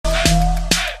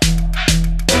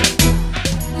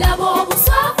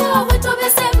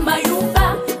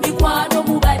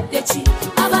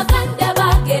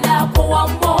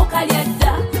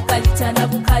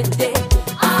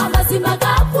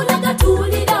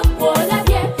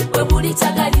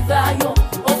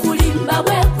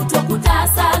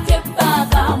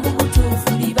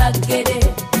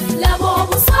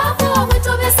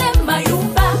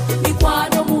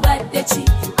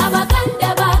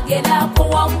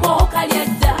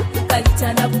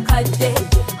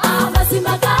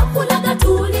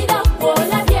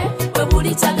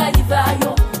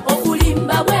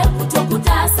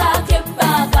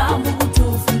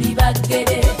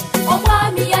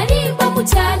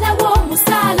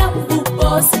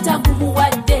bose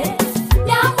tagumuwadde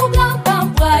yamugamba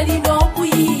mbwalina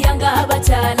okuyiiya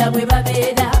ng'abakyala bwe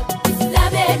babeera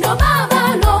laba eno maama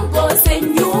longoosa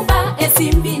ennyumba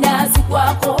ensimbi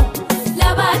naazigwako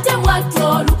laba ate mwatta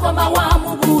olukoma wa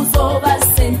mubuuzo oba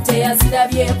ssente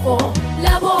yazirabyeko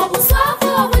laba obuswavu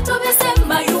obwetobese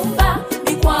mayumba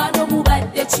mikwano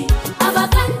mubadde ki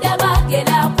abaganda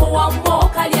bagerako wammo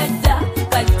kalya dda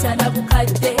kalitana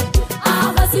bukadde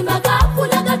amazima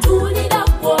gakula gatuulira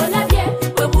gwolabye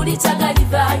bwe buli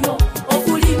kyagalivaayo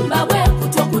okulimba bwe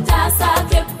kutyo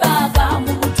kutaasaako ebbanga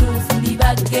mu butuufu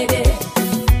libaggere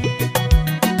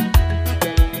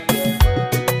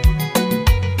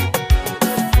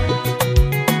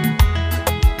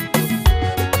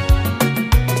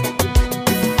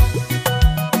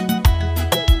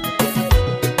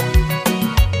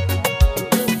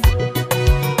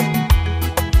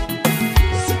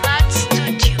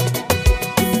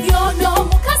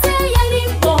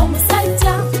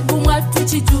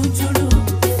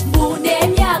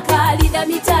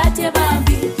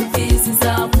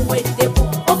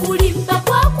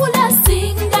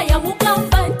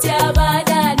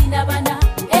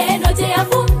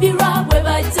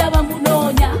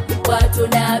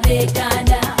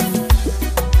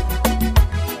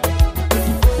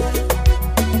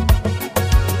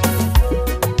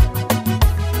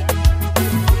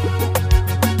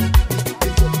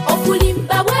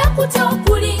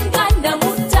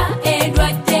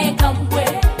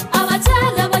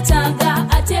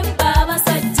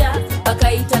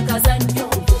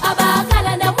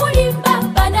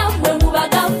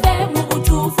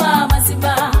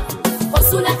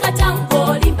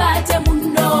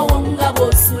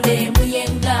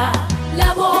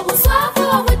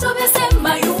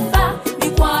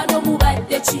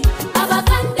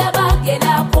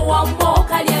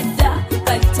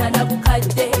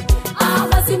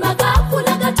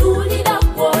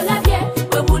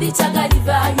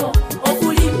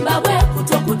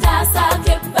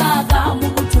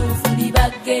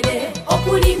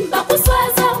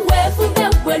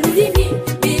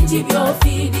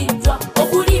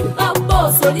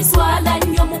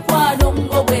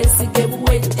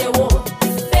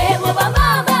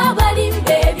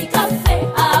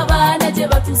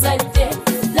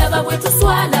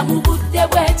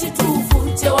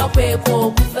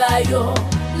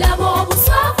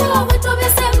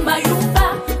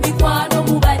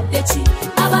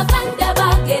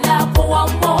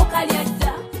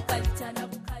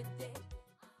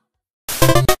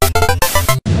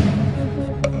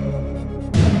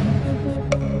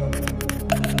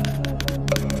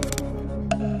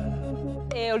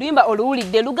oluyimba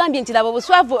oluwulidde lugambye nti laba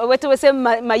obuswavu obwetobese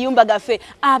mayumba gaffe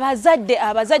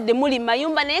abazadde muli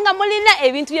mayumba naye nga mulina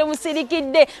ebintu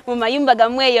byemusirikidde mu mayumba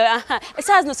gammwe eyo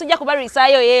essaawa zino sijja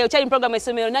kubalwisaayo yeeyo kyali program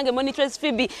essomero nange monitress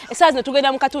Phoebe essaawa zino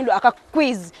tugenda mu katundu aka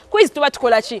quiz tuba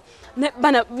tukola ki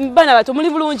bana bato muli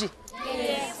bulungi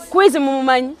quiz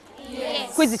mumumanyi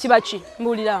quiz kiba ki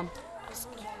mbuuliramu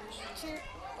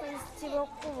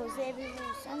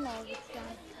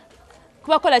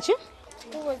kubakola ki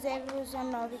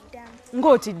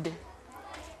ng'otidde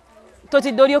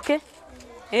totidde oli oke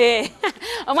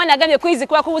omwana agambye quiz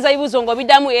kuba kubuuza ebibuuzo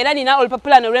ng'obiddamu era nina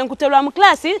olupapula olw'enkuterwa mu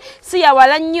klaasi si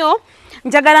yawala nnyo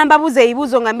njagala mbabuuza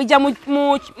ebibuuzo nga mbijja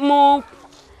mu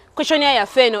questionnaire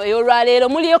yaffe eno ey'olwaleero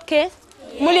muli oke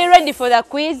muli ready for the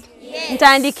quiz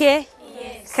ntandike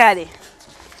kale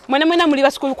mwena muli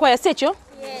ba school choir sekyo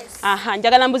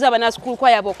njagala mbuza abana school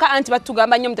choir bokka anti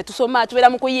batugamba nnyo mutetusoma tubeera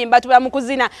mu kuyimba tubeera mu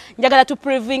kuzina njagala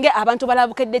tuprevinge abantu bala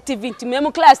Bukedde TV nti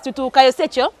mu class tutuukayo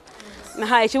sekyo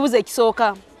ekibuuzo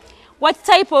ekisooka what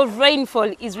type of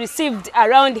rainfall is received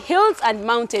around hills and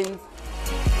mountains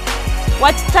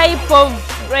what type of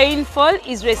rainfall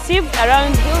is received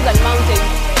around hills and mountains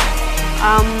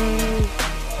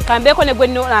kambeeko ne gwe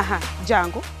nno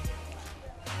jangu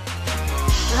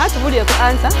tubulireko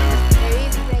answer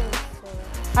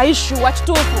are you sure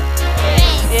kituufu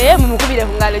mumukubire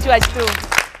ku ngalo kiba kituufu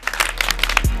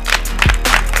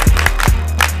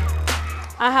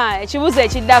ekibuuzo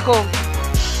ekiddako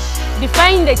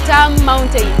define the term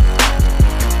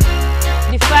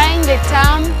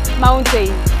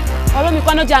mountain olwo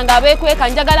mikwano gyange abeekweka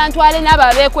njagala ntwale n'abo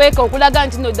abeekweka okulaga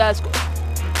nti no dasko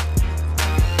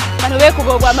bano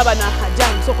beekuba obwama bano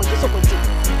jangu sokoje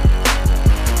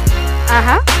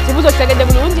kibuuzo kitegedde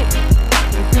bulungi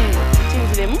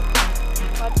kinziremu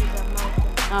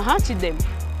kiddemu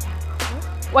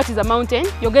what is a mountain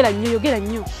yogera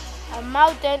nnyo a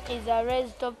mountain is a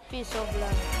raised top piece of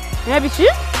land nebiki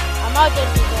a mountain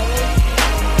is a raised piece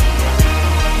of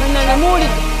land bannange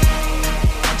muwulidde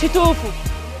kituufu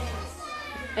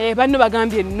banno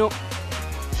bagambye nno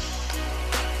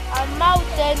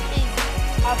mountain is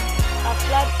a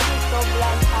flat piece of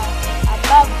land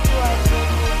above 200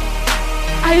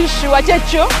 meters. Are you sure,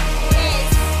 Checho?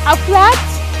 Yes. A flat?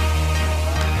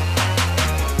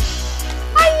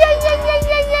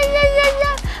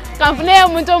 Kanfuneyo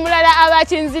omuntu omulala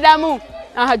abakinziramu.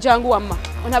 Aha, jangu wamma.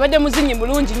 Ono abadde muzinyi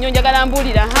mulungi nnyo njagala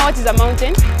mbuulira. What is a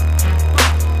mountain? A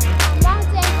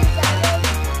mountain is a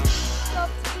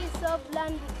soft piece of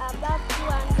land above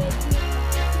 200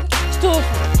 meters.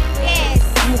 Kituufu. Yes.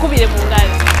 Mukubire mu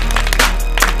ngalo.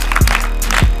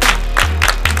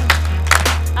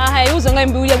 Aha, ebibuuzo nga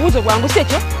mbiwulira buuzo bwangu si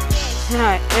ekyo?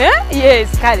 Yes,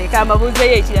 kale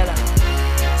kambabuuzeyo ekirala.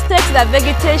 State the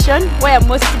vegetation where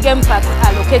most game parks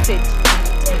are located.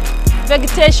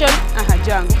 Vegetation, aha,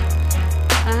 jangu.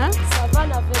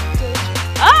 Savannah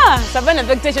vegetation. Savannah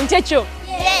vegetation, Checho.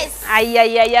 Yes.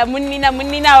 Ayayaya,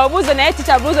 munina obuuzo naye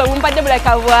ticha buuzo bumpadde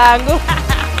bulaka bwangu.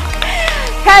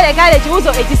 Kale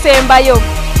ekibuuzo ekisembayo.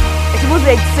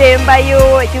 Ekibuuzo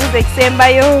ekisembayo.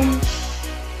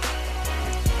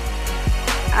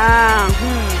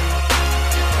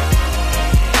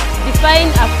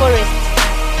 Define a forest.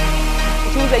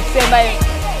 Ekibuuzo ekisembayo.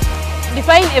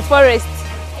 Define a forest.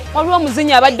 Waliwo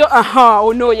muzinyi abadde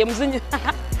ono ye muzinyi.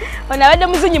 Ono abadde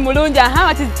muzinyi mulungi.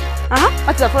 What is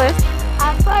a forest?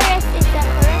 A forest is a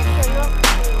forest of rock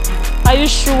trees. Are you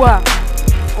sure?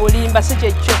 Olimba si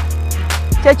kyekyo.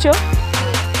 Kyekyo?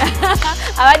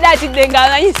 Abadde atidde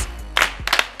ng'amanyisa.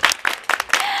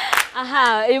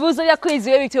 Ebibuuzo bya quiz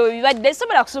ebityo bibadde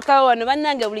sobola kusukawo wano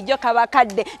bannange bulijjo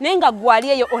kabakadde naye nga gwali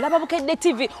eyo olaba Bukedde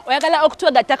TV oyagala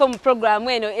okutwegattako mu programu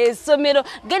eno Essomero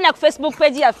genda ku Facebook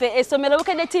page yaffe Essomero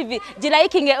Bukedde TV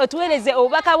giraikinge otuweereze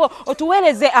obubaka bwo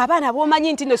otuweereze abaana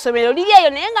b'omanyi nti Essomero liri eyo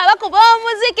naye nga bakuba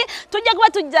omuziki tujja kuba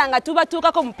tujjanga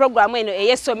tubatuukako mu programu eno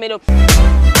ey'Essomero.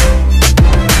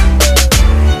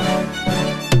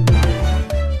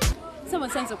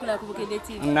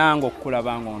 Nango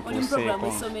okulaba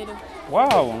ngontuuseeko.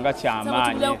 Waawo nga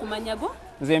kyamaanyi.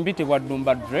 Nze mbitibwa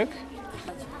Ddumba Drake.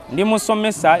 Ndi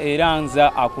musomesa era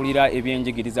nza akulira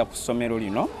ebyenjigiriza ku ssomero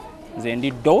lino. Nze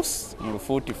ndi DOS mu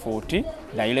lufuutifuuti,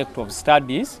 Director of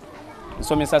Studies.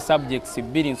 Nsomesa subjects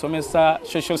bbiri, nsomesa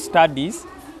Social Studies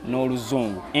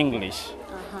n'Oluzungu, English.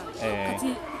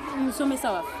 Kati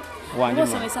musomesa waffe.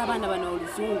 Osomesa abaana bano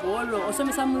Oluzungu,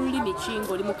 osomesa mu lulimi ki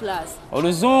ng'oli mu class?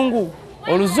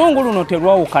 Oluzungu luno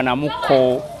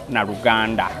terwawukanamuko na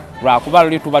Luganda lwakuba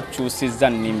luli tuba tukyusizza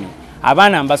nnimi.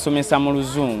 Abaana mbasomesa mu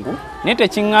Luzungu naye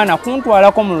tekiŋŋaana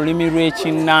kuntwalako mu lulimi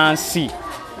lw'ekinnansi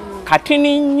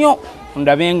katini nnyo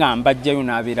ndabe nga mbajjayo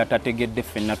n'abeera tategedde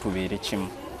ffenna tubeere kimu.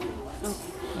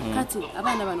 Kati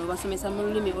abaana bano basomesa mu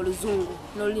lulimi Oluzungu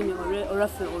n'olulimi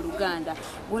olwaffe Oluganda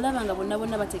olaba nga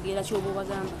bonna bategeera ky'oba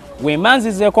obagamba? Wemba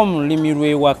nzizeeko mu lulimi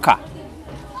lw'ewaka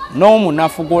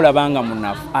n'omunafu gw'olaba nga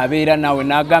munafu abeera nawe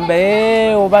n'agamba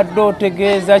obadde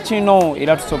otegeeza kino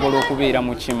era tusobola okubeera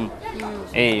mu kimu.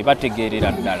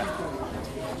 Bategeerera ddala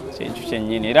kyekyo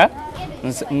kyennyini era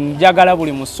njagala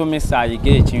buli musomesa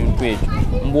ayige ekintu ekyo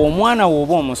mbu omwana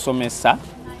w'oba omusomesa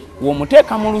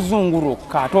w'omuteeka mu Luzungu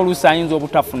lwokka ate oluusi ayinza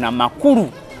obutafuna makulu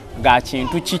ga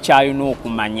kintu ki ky'alina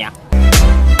okumanya.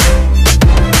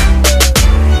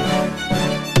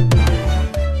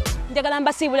 Njagala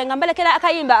mbasiibule nga mbalekera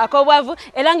akayimba ak'obwavu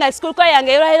era nga school choir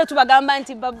yange olwaleero tubagamba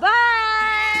nti bye bye.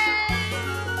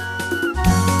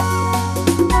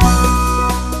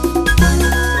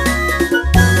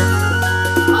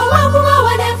 Owakuba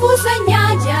wanefuusa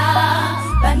ennyanja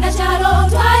bannakyalo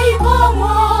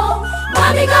twayikoomwo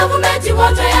mwami gavumenti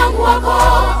bw'otoyanguwako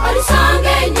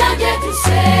olisanga ennyanja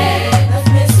etuse.